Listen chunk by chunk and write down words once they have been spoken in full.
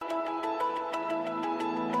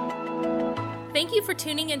Thank you for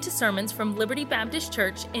tuning into sermons from Liberty Baptist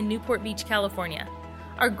Church in Newport Beach, California.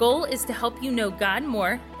 Our goal is to help you know God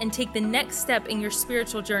more and take the next step in your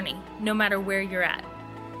spiritual journey, no matter where you're at.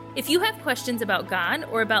 If you have questions about God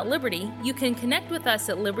or about Liberty, you can connect with us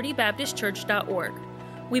at libertybaptistchurch.org.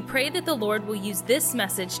 We pray that the Lord will use this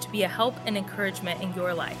message to be a help and encouragement in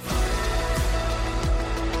your life.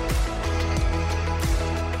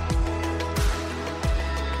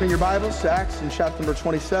 In your Bibles to Acts in chapter number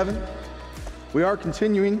 27. Acts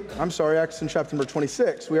in chapter number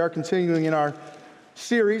 26. We are continuing in our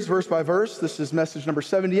series, verse by verse. This is message number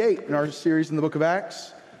 78 in our series in the book of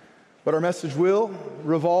Acts. But our message will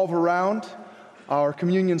revolve around our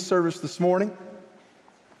communion service this morning.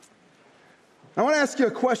 I want to ask you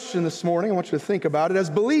a question this morning. I want you to think about it as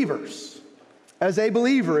believers. As a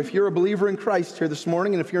believer, if you're a believer in Christ here this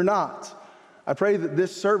morning, and if you're not, I pray that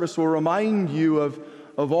this service will remind you of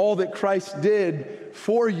all that Christ did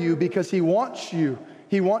for you, because He wants you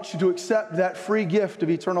to accept that free gift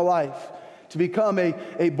of eternal life, to become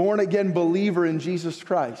a born-again believer in Jesus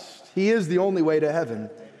Christ. He is the only way to heaven.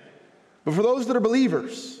 But for those that are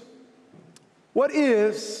believers, what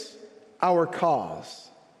is our cause?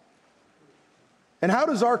 And how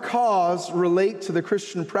does our cause relate to the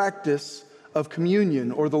Christian practice of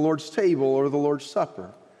communion or the Lord's table or the Lord's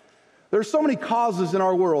Supper? There are so many causes in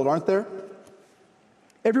our world, aren't there?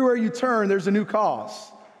 Everywhere you turn, there's a new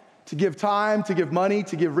cause to give time, to give money,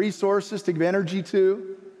 to give resources, to give energy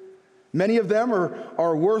to. Many of them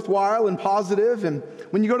are worthwhile and positive. And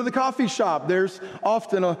when you go to the coffee shop, there's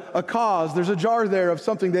often a cause. There's a jar there of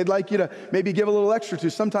something they'd like you to maybe give a little extra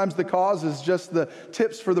to. Sometimes the cause is just the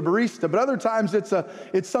tips for the barista, but other times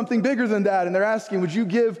it's something bigger than that. And they're asking, would you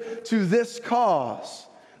give to this cause?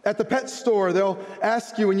 At the pet store, they'll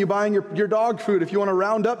ask you when you're buying your dog food if you want to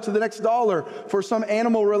round up to the next dollar for some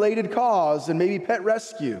animal-related cause and maybe pet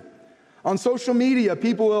rescue. On social media,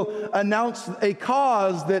 people will announce a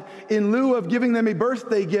cause that in lieu of giving them a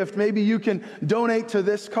birthday gift, maybe you can donate to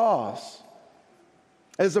this cause.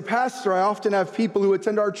 As a pastor, I often have people who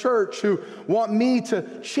attend our church who want me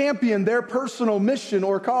to champion their personal mission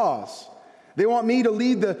or cause. They want me to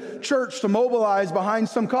lead the church to mobilize behind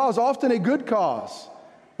some cause, often a good cause,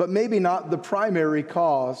 but maybe not the primary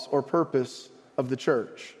cause or purpose of the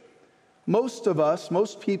church. Most of us,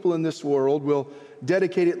 most people in this world will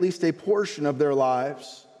dedicate at least a portion of their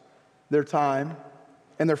lives, their time,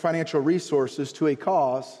 and their financial resources to a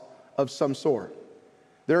cause of some sort.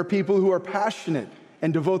 There are people who are passionate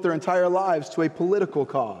and devote their entire lives to a political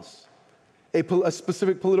cause, a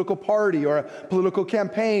specific political party or a political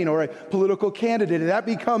campaign or a political candidate, and that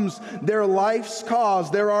becomes their life's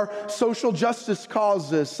cause. There are social justice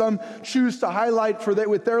causes. Some choose to highlight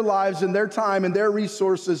with their lives and their time and their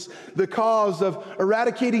resources the cause of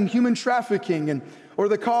eradicating human trafficking, or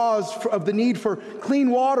the cause of the need for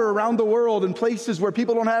clean water around the world in places where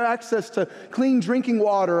people don't have access to clean drinking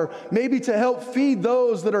water, or maybe to help feed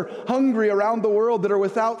those that are hungry around the world that are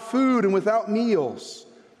without food and without meals.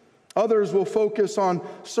 Others will focus on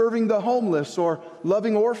serving the homeless or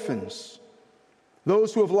loving orphans.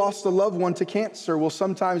 Those who have lost a loved one to cancer will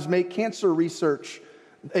sometimes make cancer research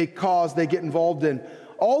a cause they get involved in.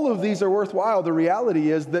 All of these are worthwhile. The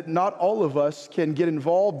reality is that not all of us can get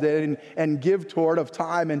involved in and give toward of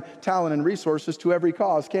time and talent and resources to every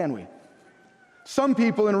cause, can we? Some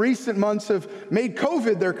people in recent months have made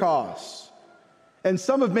COVID their cause. And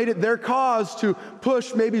some have made it their cause to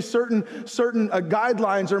push maybe certain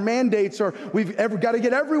guidelines or mandates, or we've got to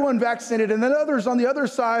get everyone vaccinated. And then others on the other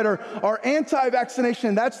side are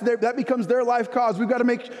anti-vaccination. That becomes their life cause. We've got to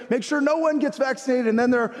make sure no one gets vaccinated. And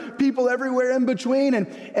then there are people everywhere in between. And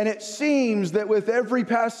it seems that with every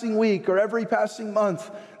passing week or every passing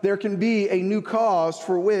month, there can be a new cause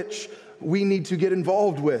for which we need to get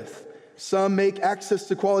involved with. Some make access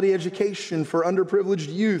to quality education for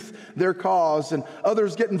underprivileged youth their cause, and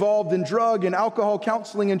others get involved in drug and alcohol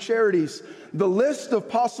counseling and charities. The list of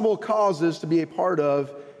possible causes to be a part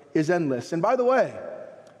of is endless. And by the way,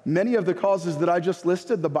 many of the causes that I just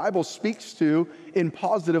listed, the Bible speaks to in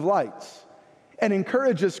positive lights and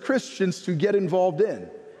encourages Christians to get involved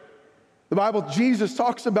in. The Bible, Jesus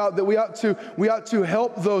talks about that we ought to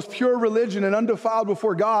help those pure religion and undefiled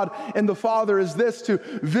before God and the Father is this, to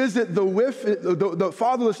visit the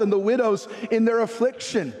fatherless and the widows in their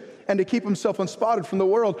affliction, and to keep himself unspotted from the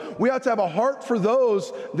world. We ought to have a heart for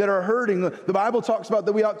those that are hurting. The Bible talks about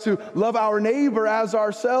that we ought to love our neighbor as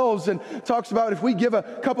ourselves, and talks about if we give a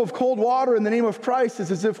cup of cold water in the name of Christ,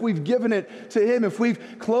 it's as if we've given it to him. If we've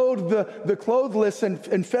clothed the clothless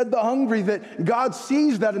and fed the hungry, that God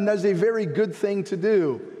sees that, and that's a very good thing to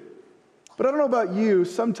do. But I don't know about you,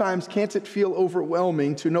 sometimes can't it feel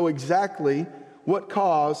overwhelming to know exactly what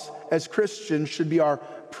cause as Christians should be our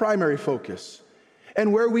primary focus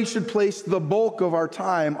and where we should place the bulk of our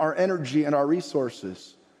time, our energy, and our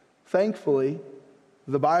resources. Thankfully,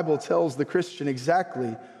 the Bible tells the Christian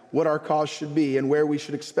exactly what our cause should be and where we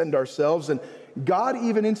should expend ourselves. And God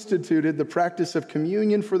even instituted the practice of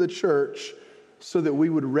communion for the church so that we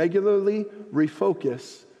would regularly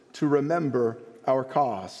refocus to remember our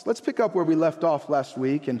cause. Let's pick up where we left off last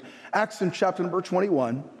week in Acts in chapter number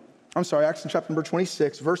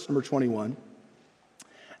 26, verse number 21.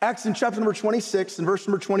 Acts in chapter number 26 and verse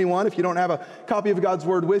number 21. If you don't have a copy of God's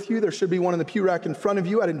word with you, there should be one in the pew rack in front of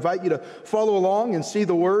you. I'd invite you to follow along and see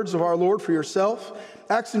the words of our Lord for yourself.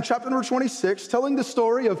 Acts in chapter number 26, telling the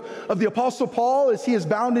story of the Apostle Paul as he is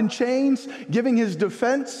bound in chains, giving his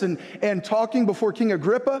defense and talking before King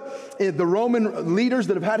Agrippa, the Roman leaders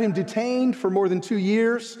that have had him detained for more than 2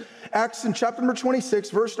 years. Acts in chapter number 26,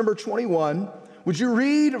 verse number 21. Would you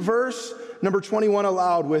read verse number 21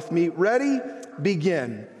 aloud with me? Ready?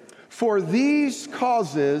 Begin. For these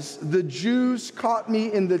causes the Jews caught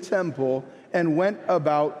me in the temple and went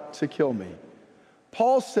about to kill me.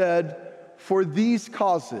 Paul said, for these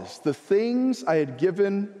causes, the things I had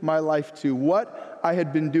given my life to, what I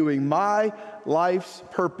had been doing, my life's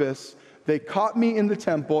purpose, they caught me in the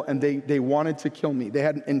temple and they wanted to kill me. They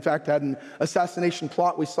had, in fact, had an assassination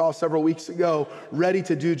plot we saw several weeks ago, ready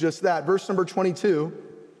to do just that. Verse number 22.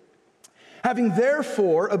 Having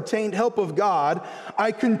therefore obtained help of God,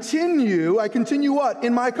 I continue what?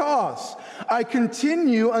 In my cause. I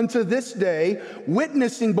continue unto this day,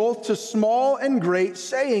 witnessing both to small and great,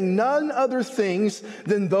 saying none other things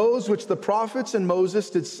than those which the prophets and Moses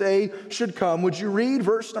did say should come. Would you read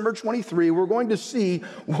verse number 23? We're going to see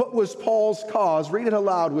what was Paul's cause. Read it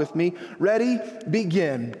aloud with me. Ready?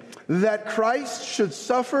 Begin. That Christ should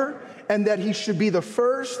suffer, and that he should be the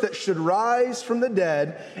first that should rise from the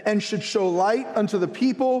dead and should show light unto the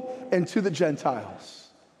people and to the Gentiles.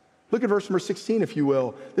 Look at verse number 16, if you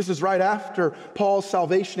will. This is right after Paul's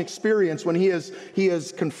salvation experience when he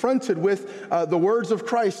is confronted with the words of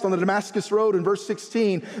Christ on the Damascus Road in verse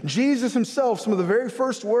 16. Jesus himself, some of the very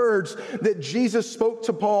first words that Jesus spoke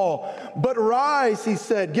to Paul. But rise, he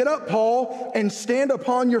said, get up, Paul, and stand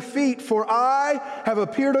upon your feet, for I have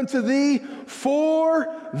appeared unto thee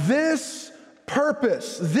for this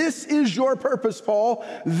purpose. This is your purpose, Paul.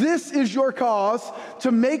 This is your cause, to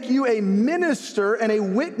make you a minister and a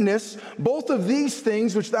witness, both of these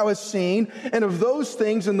things which thou hast seen, and of those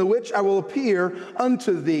things in the which I will appear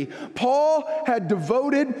unto thee. Paul had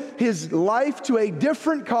devoted his life to a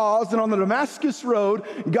different cause, and on the Damascus Road,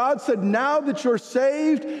 God said, now that you're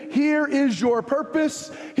saved, here is your purpose,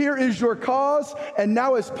 here is your cause. And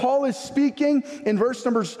now as Paul is speaking in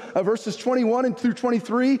verses 21 and through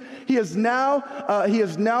 23, he has now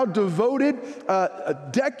devoted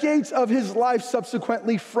decades of his life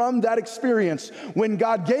subsequently from that experience. When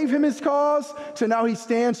God gave him his cause, to now he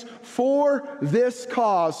stands for this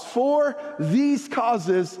cause. For these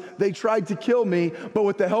causes, they tried to kill me, but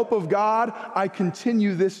with the help of God, I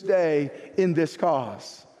continue this day in this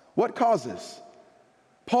cause. What causes?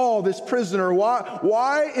 Paul, this prisoner,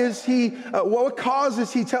 why is he, what cause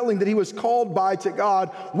is he telling that he was called by to God?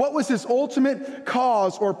 What was his ultimate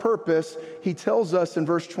cause or purpose? He tells us in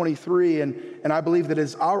verse 23, and I believe that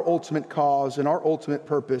is our ultimate cause and our ultimate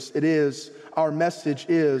purpose. Our message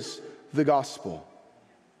is the gospel.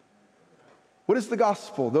 What is the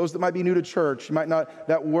gospel? Those that might be new to church, you might not,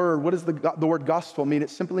 that word, what does the word gospel mean? It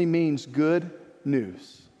simply means good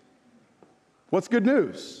news. What's good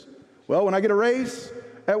news? Well, when I get a raise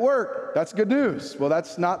at work, that's good news. Well,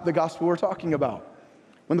 that's not the gospel we're talking about.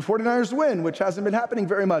 When the 49ers win, which hasn't been happening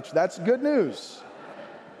very much, that's good news.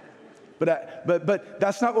 But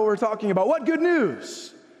that's not what we're talking about. What good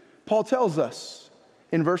news? Paul tells us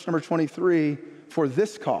in verse number 23, for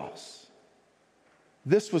this cause.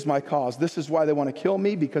 This was my cause. This is why they want to kill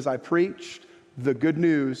me, because I preached the good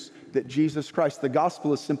news that Jesus Christ, the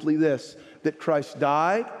gospel is simply this, that Christ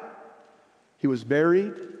died, he was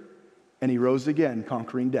buried, and he rose again,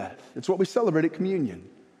 conquering death. It's what we celebrate at communion.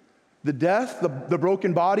 The death, the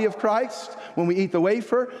broken body of Christ when we eat the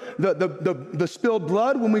wafer, the spilled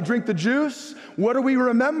blood when we drink the juice. What are we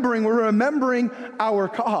remembering? We're remembering our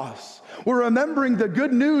cause. We're remembering the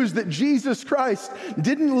good news that Jesus Christ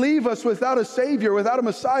didn't leave us without a Savior, without a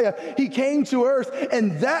Messiah. He came to earth,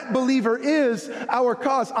 and that, believer, is our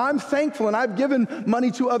cause. I'm thankful, and I've given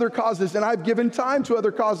money to other causes, and I've given time to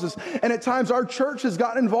other causes, and at times our church has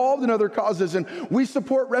gotten involved in other causes, and we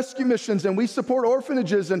support rescue missions, and we support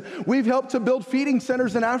orphanages, and we've helped to build feeding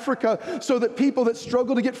centers in Africa so that people that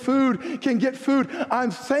struggle to get food can get food.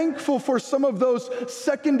 I'm thankful for some of those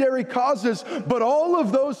secondary causes, but all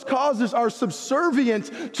of those causes causes are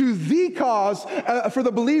subservient to the cause for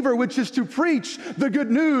the believer, which is to preach the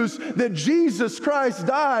good news that Jesus Christ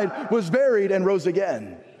died, was buried, and rose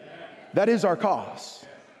again. That is our cause.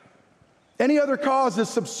 Any other cause is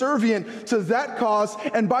subservient to that cause.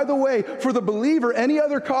 And by the way, for the believer, any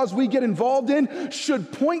other cause we get involved in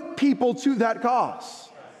should point people to that cause.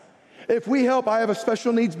 If we help, I have a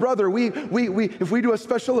special needs brother. If we do a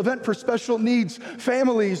special event for special needs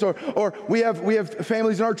families, or we have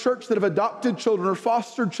families in our church that have adopted children or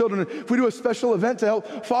fostered children. If we do a special event to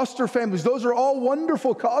help foster families, those are all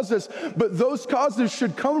wonderful causes, but those causes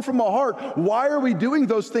should come from a heart. Why are we doing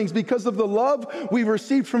those things? Because of the love we've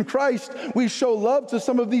received from Christ. We show love to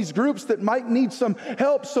some of these groups that might need some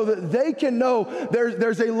help so that they can know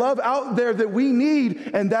there's a love out there that we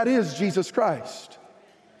need, and that is Jesus Christ.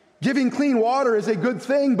 Giving clean water is a good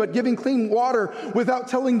thing, but giving clean water without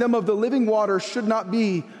telling them of the living water should not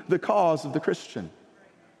be the cause of the Christian.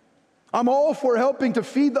 I'm all for helping to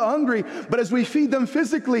feed the hungry, but as we feed them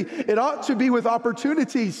physically, it ought to be with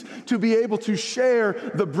opportunities to be able to share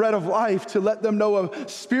the bread of life, to let them know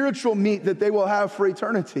of spiritual meat that they will have for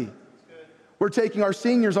eternity. We're taking our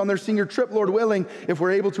seniors on their senior trip, Lord willing, if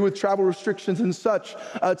we're able to with travel restrictions and such,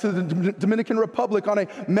 to the Dominican Republic on a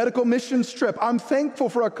medical missions trip. I'm thankful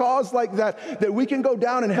for a cause like that we can go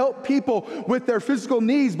down and help people with their physical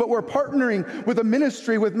needs, but we're partnering with a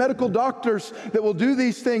ministry, with medical doctors that will do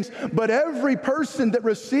these things. But every person that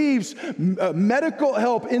receives medical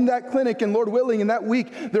help in that clinic, and Lord willing, in that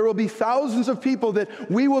week, there will be thousands of people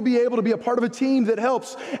that we will be able to be a part of a team that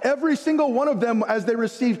helps. Every single one of them, as they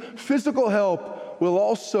receive physical help, will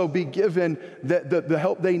also be given the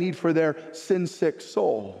help they need for their sin-sick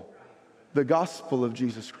soul, the gospel of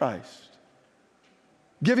Jesus Christ.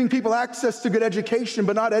 Giving people access to good education,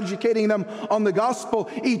 but not educating them on the gospel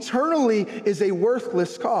eternally is a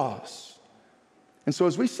worthless cause. And so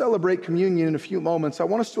as we celebrate communion in a few moments, I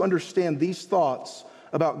want us to understand these thoughts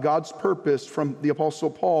about God's purpose from the Apostle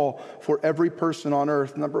Paul for every person on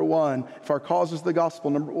earth. Number one, if our cause is the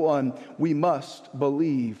gospel, number one, we must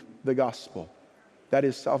believe the gospel. That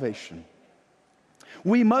is salvation.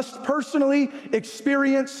 We must personally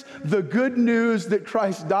experience the good news that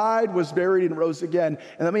Christ died, was buried, and rose again.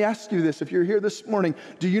 And let me ask you this, if you're here this morning,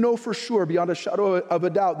 do you know for sure, beyond a shadow of a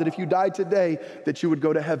doubt, that if you died today, that you would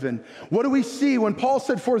go to heaven? What do we see when Paul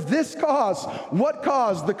said, for this cause? What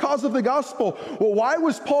cause? The cause of the gospel. Well, why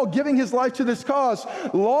was Paul giving his life to this cause?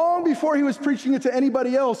 Long before he was preaching it to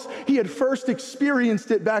anybody else, he had first experienced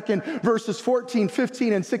it back in verses 14,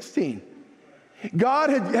 15, and 16.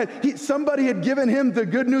 Somebody had given him the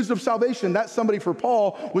good news of salvation. That somebody for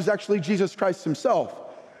Paul was actually Jesus Christ himself.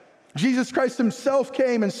 Jesus Christ himself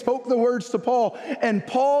came and spoke the words to Paul, and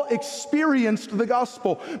Paul experienced the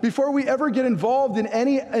gospel. Before we ever get involved in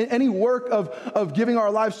any work of giving our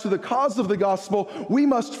lives to the cause of the gospel, we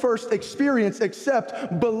must first experience,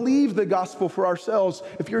 accept, believe the gospel for ourselves.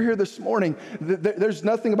 If you're here this morning, there's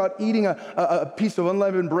nothing about eating a piece of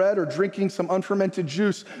unleavened bread or drinking some unfermented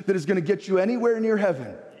juice that is going to get you anywhere near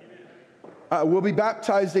heaven. We'll be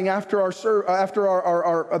baptizing after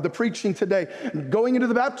the preaching today. Going into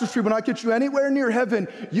the baptistry will not get you anywhere near heaven.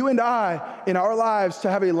 You and I, in our lives, to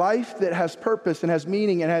have a life that has purpose and has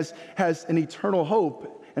meaning and has an eternal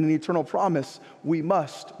hope and an eternal promise, we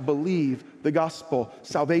must believe the gospel,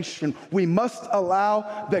 salvation. We must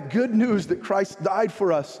allow that good news that Christ died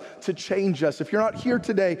for us to change us. If you're not here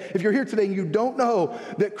today, if you're here today and you don't know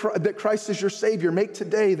that Christ is your Savior, make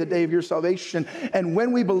today the day of your salvation. And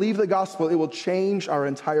when we believe the gospel, it will change our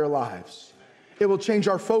entire lives. It will change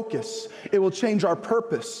our focus. It will change our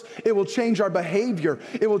purpose. It will change our behavior.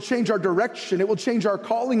 It will change our direction. It will change our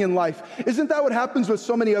calling in life. Isn't that what happens with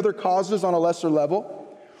so many other causes on a lesser level?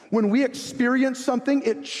 When we experience something,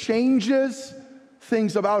 it changes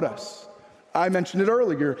things about us. I mentioned it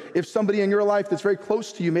earlier. If somebody in your life that's very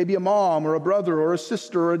close to you, maybe a mom or a brother or a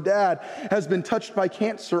sister or a dad, has been touched by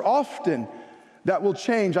cancer, often that will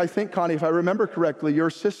change. I think, Connie, if I remember correctly,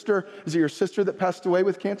 is it your sister that passed away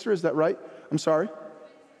with cancer? Is that right? I'm sorry?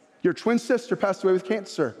 Your twin sister passed away with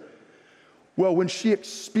cancer. Well, when she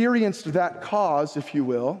experienced that cause, if you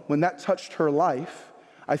will, when that touched her life,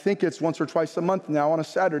 I think it's once or twice a month now on a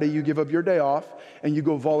Saturday, you give up your day off and you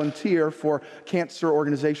go volunteer for cancer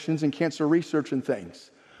organizations and cancer research and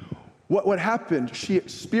things. What happened? She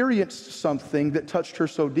experienced something that touched her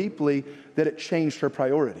so deeply that it changed her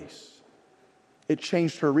priorities. It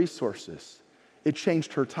changed her resources. It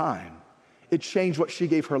changed her time. It changed what she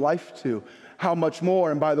gave her life to. How much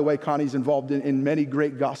more, and by the way, Connie's involved in many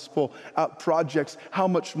great gospel projects, how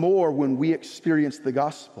much more when we experience the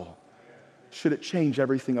gospel should it change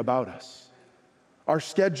everything about us? Our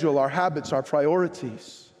schedule, our habits, our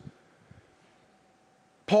priorities.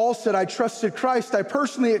 Paul said, I trusted Christ. I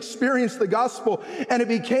personally experienced the gospel, and it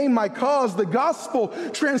became my cause. The gospel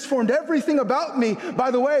transformed everything about me.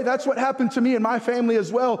 By the way, that's what happened to me and my family as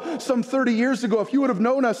well some 30 years ago. If you would have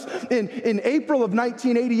known us in April of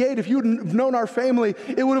 1988, if you would have known our family,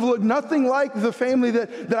 it would have looked nothing like the family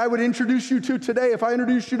that I would introduce you to today. If I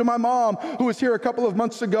introduced you to my mom, who was here a couple of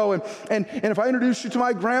months ago, and if I introduced you to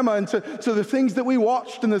my grandma and to the things that we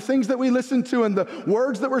watched and the things that we listened to and the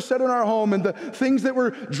words that were said in our home and the things that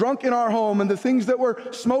were drunk in our home and the things that were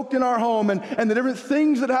smoked in our home and the different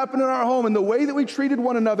things that happened in our home and the way that we treated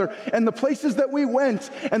one another and the places that we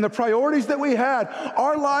went and the priorities that we had,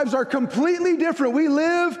 our lives are completely different. We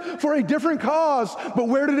live for a different cause, but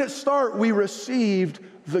where did it start? We received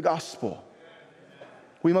the gospel.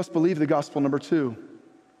 We must believe the gospel. Number two,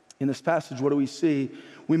 in this passage, what do we see?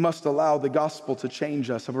 We must allow the gospel to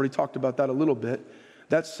change us. I've already talked about that a little bit.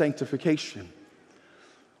 That's sanctification.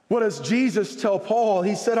 What does Jesus tell Paul?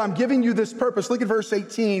 He said, I'm giving you this purpose. Look at verse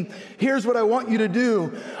 18. Here's what I want you to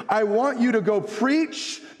do. I want you to go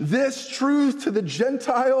preach this truth to the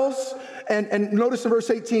Gentiles. And notice in verse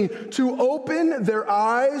 18, to open their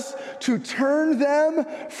eyes, to turn them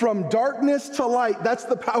from darkness to light. That's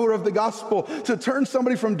the power of the gospel, to turn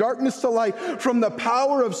somebody from darkness to light, from the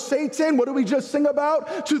power of Satan. What did we just sing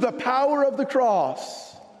about? To the power of the cross.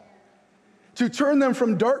 To turn them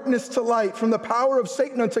from darkness to light, from the power of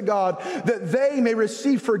Satan unto God, that they may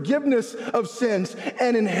receive forgiveness of sins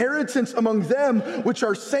and inheritance among them which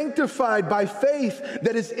are sanctified by faith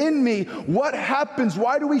that is in me. What happens?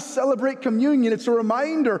 Why do we celebrate communion? It's a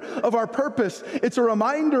reminder of our purpose. It's a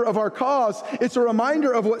reminder of our cause. It's a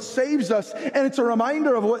reminder of what saves us, and it's a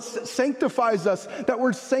reminder of what sanctifies us. That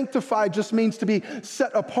word sanctified just means to be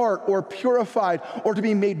set apart or purified or to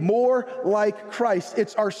be made more like Christ.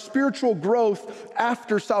 It's our spiritual growth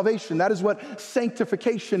after salvation. That is what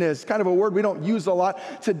sanctification is. Kind of a word we don't use a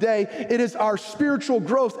lot today. It is our spiritual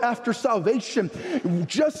growth after salvation.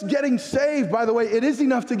 Just getting saved, by the way, it is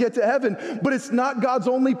enough to get to heaven, but it's not God's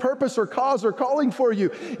only purpose or cause or calling for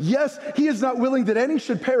you. Yes, He is not willing that any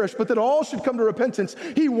should perish, but that all should come to repentance.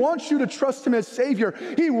 He wants you to trust Him as Savior.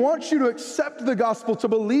 He wants you to accept the gospel, to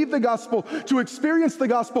believe the gospel, to experience the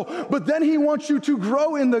gospel, but then He wants you to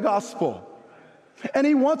grow in the gospel. And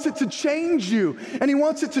He wants it to change you. And He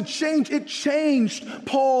wants it to change. It changed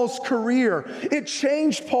Paul's career. It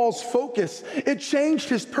changed Paul's focus. It changed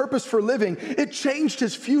his purpose for living. It changed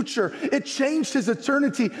his future. It changed his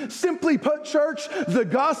eternity. Simply put, church, the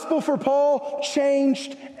gospel for Paul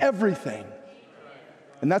changed everything.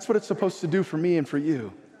 And that's what it's supposed to do for me and for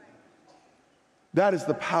you. That is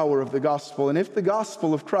the power of the gospel. And if the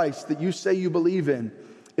gospel of Christ that you say you believe in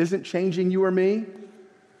isn't changing you or me,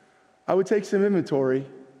 I would take some inventory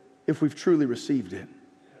if we've truly received it.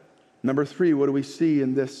 Number three, what do we see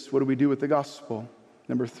in this? What do we do with the gospel?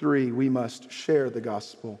 Number three, we must share the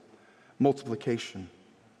gospel. Multiplication.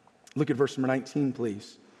 Look at verse number 19,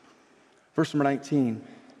 please. Verse number 19.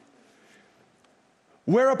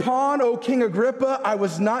 Whereupon, O King Agrippa, I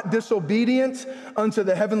was not disobedient unto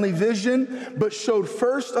the heavenly vision, but showed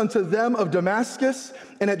first unto them of Damascus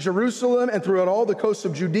and at Jerusalem and throughout all the coasts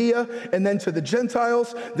of Judea, and then to the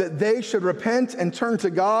Gentiles, that they should repent and turn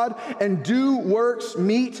to God and do works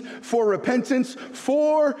meet for repentance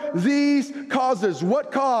for these causes.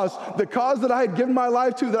 What cause? The cause that I had given my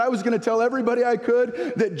life to, that I was going to tell everybody I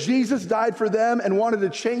could, that Jesus died for them and wanted to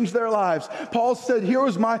change their lives. Paul said, here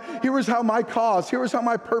was how my cause, here was how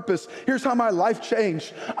my purpose, here's how my life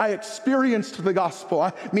changed. I experienced the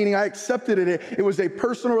gospel, meaning I accepted it. It was a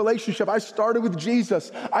personal relationship. I started with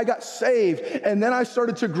Jesus. I got saved, and then I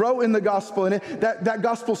started to grow in the gospel, and that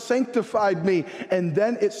gospel sanctified me, and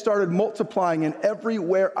then it started multiplying, and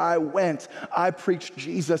everywhere I went, I preached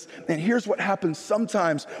Jesus. And here's what happens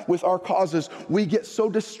sometimes with our causes. We get so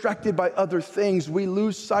distracted by other things, we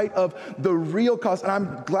lose sight of the real cause, and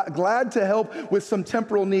I'm glad to help with some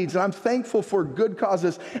temporal needs, and I'm thankful for good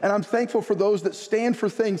causes, and I'm thankful for those that stand for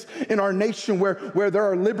things in our nation where there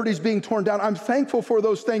are liberties being torn down. I'm thankful for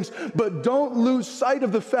those things, but don't lose sight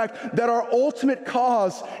of the fact that our ultimate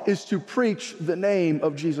cause is to preach the name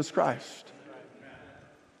of Jesus Christ.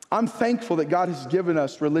 I'm thankful that God has given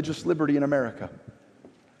us religious liberty in America.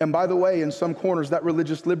 And by the way, in some corners, that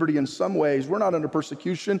religious liberty, in some ways, we're not under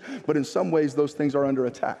persecution, but in some ways, those things are under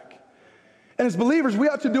attack. And as believers, we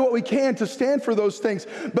ought to do what we can to stand for those things.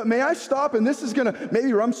 But may I stop, and this is going to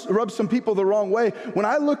maybe rub some people the wrong way. When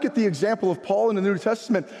I look at the example of Paul in the New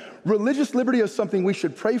Testament, religious liberty is something we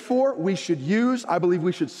should pray for, we should use, I believe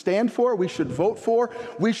we should stand for, we should vote for,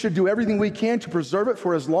 we should do everything we can to preserve it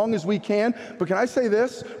for as long as we can. But can I say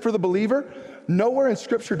this for the believer? Nowhere in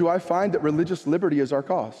Scripture do I find that religious liberty is our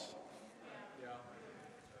cause.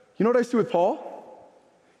 You know what I see with Paul?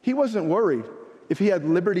 He wasn't worried if he had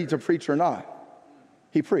liberty to preach or not.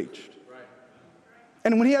 He preached.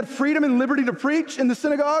 And when he had freedom and liberty to preach in the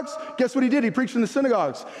synagogues, guess what he did? He preached in the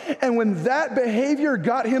synagogues. And when that behavior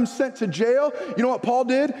got him sent to jail, you know what Paul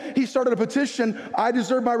did? He started a petition, I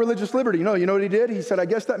deserve my religious liberty. You know what he did? He said, I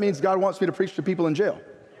guess that means God wants me to preach to people in jail.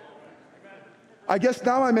 I guess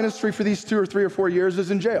now my ministry for these 2 or 3 or 4 years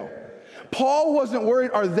is in jail. Paul wasn't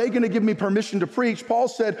worried, are they going to give me permission to preach? Paul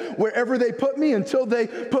said, wherever they put me, until they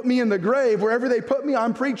put me in the grave, wherever they put me,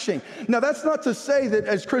 I'm preaching. Now, that's not to say that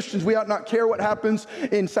as Christians, we ought not care what happens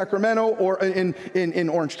in Sacramento or in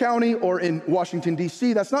Orange County or in Washington,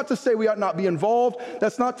 D.C. That's not to say we ought not be involved.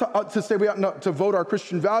 That's not to say we ought not to vote our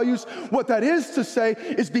Christian values. What that is to say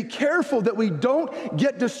is be careful that we don't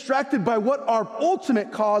get distracted by what our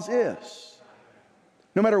ultimate cause is.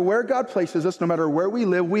 No matter where God places us, no matter where we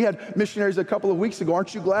live, we had missionaries a couple of weeks ago.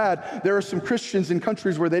 Aren't you glad there are some Christians in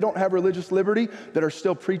countries where they don't have religious liberty that are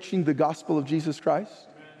still preaching the gospel of Jesus Christ?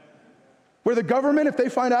 Where the government, if they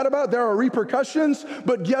find out about it, there are repercussions,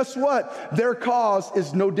 but guess what? Their cause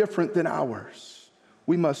is no different than ours.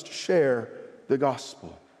 We must share the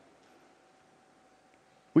gospel.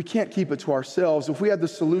 We can't keep it to ourselves. If we had the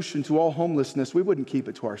solution to all homelessness, we wouldn't keep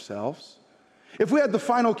it to ourselves. If we had the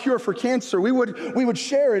final cure for cancer, we would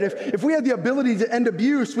share it. If we had the ability to end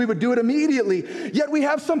abuse, we would do it immediately. Yet we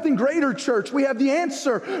have something greater, church. We have the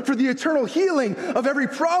answer for the eternal healing of every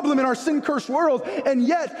problem in our sin-cursed world. And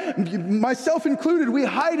yet, myself included, we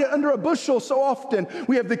hide it under a bushel so often.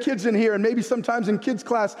 We have the kids in here, and maybe sometimes in kids'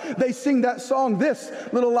 class, they sing that song, this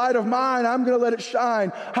little light of mine, I'm going to let it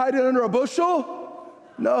shine. Hide it under a bushel?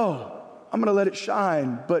 No, I'm going to let it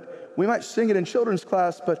shine. But we might sing it in children's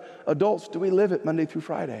class, but adults, do we live it Monday through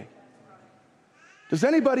Friday? Does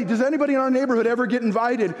anybody in our neighborhood ever get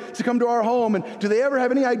invited to come to our home? And do they ever have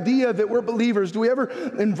any idea that we're believers? Do we ever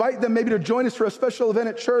invite them maybe to join us for a special event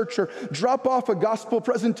at church, or drop off a gospel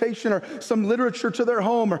presentation or some literature to their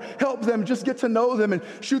home, or help them just get to know them and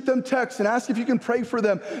shoot them texts and ask if you can pray for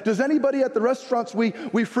them? Does anybody at the restaurants we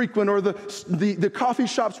frequent, or the coffee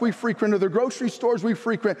shops we frequent, or the grocery stores we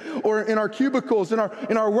frequent, or in our cubicles, in our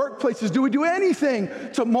workplaces, do we do anything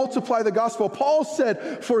to multiply the gospel? Paul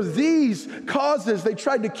said, for these causes they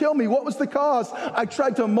tried to kill me. What was the cause? I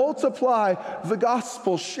tried to multiply the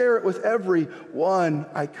gospel, share it with everyone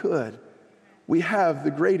I could. We have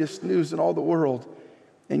the greatest news in all the world,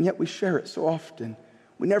 and yet we share it so often.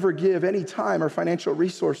 We never give any time or financial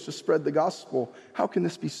resource to spread the gospel. How can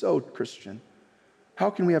this be so, Christian?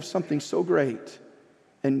 How can we have something so great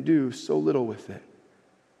and do so little with it?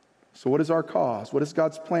 So what is our cause? What is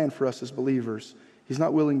God's plan for us as believers? He's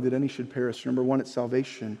not willing that any should perish. Number 1, it's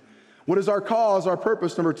salvation. What is our cause, our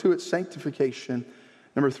purpose? Number 2, it's sanctification.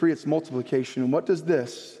 Number 3, it's multiplication. And what does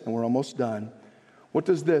this, and we're almost done, what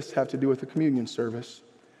does this have to do with the communion service?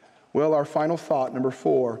 Well, our final thought, number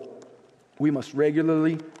 4, we must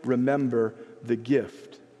regularly remember the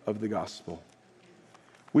gift of the gospel.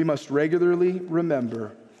 We must regularly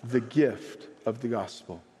remember the gift of the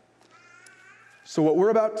gospel. So what we're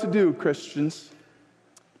about to do, Christians,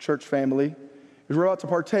 church family, is we're about to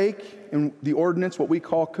partake in the ordinance, what we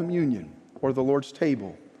call communion, or the Lord's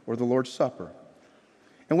table, or the Lord's supper.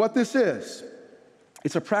 And what this is,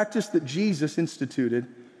 it's a practice that Jesus instituted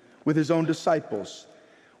with his own disciples.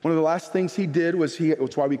 One of the last things he did was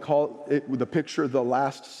it's why we call it the picture the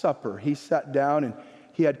Last Supper. He sat down and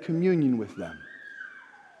he had communion with them.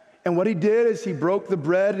 And what he did is he broke the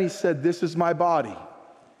bread and he said, this is my body.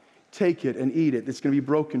 Take it and eat it. It's going to be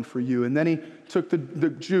broken for you. And then he took the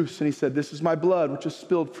juice and he said, this is my blood, which is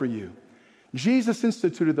spilled for you. Jesus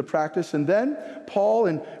instituted the practice, and then Paul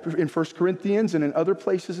in 1 Corinthians and in other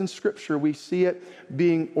places in Scripture, we see it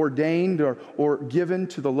being ordained or given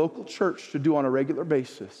to the local church to do on a regular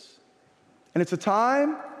basis. And it's a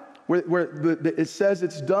time where it says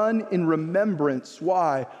it's done in remembrance.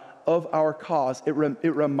 Why? Of our cause. It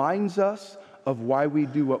reminds us of why we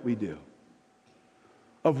do what we do.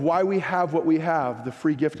 Of why we have what we have, the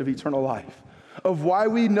free gift of eternal life. Of why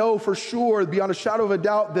we know for sure, beyond a shadow of a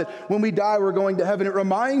doubt, that when we die, we're going to heaven. It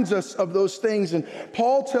reminds us of those things. And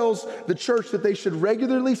Paul tells the church that they should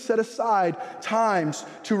regularly set aside times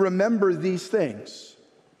to remember these things.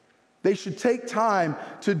 They should take time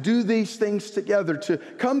to do these things together, to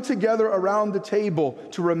come together around the table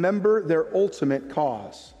to remember their ultimate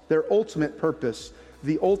cause, their ultimate purpose,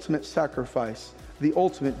 the ultimate sacrifice, the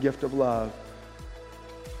ultimate gift of love.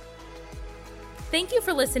 Thank you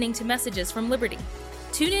for listening to Messages from Liberty.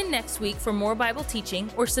 Tune in next week for more Bible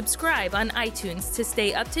teaching, or subscribe on iTunes to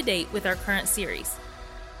stay up to date with our current series.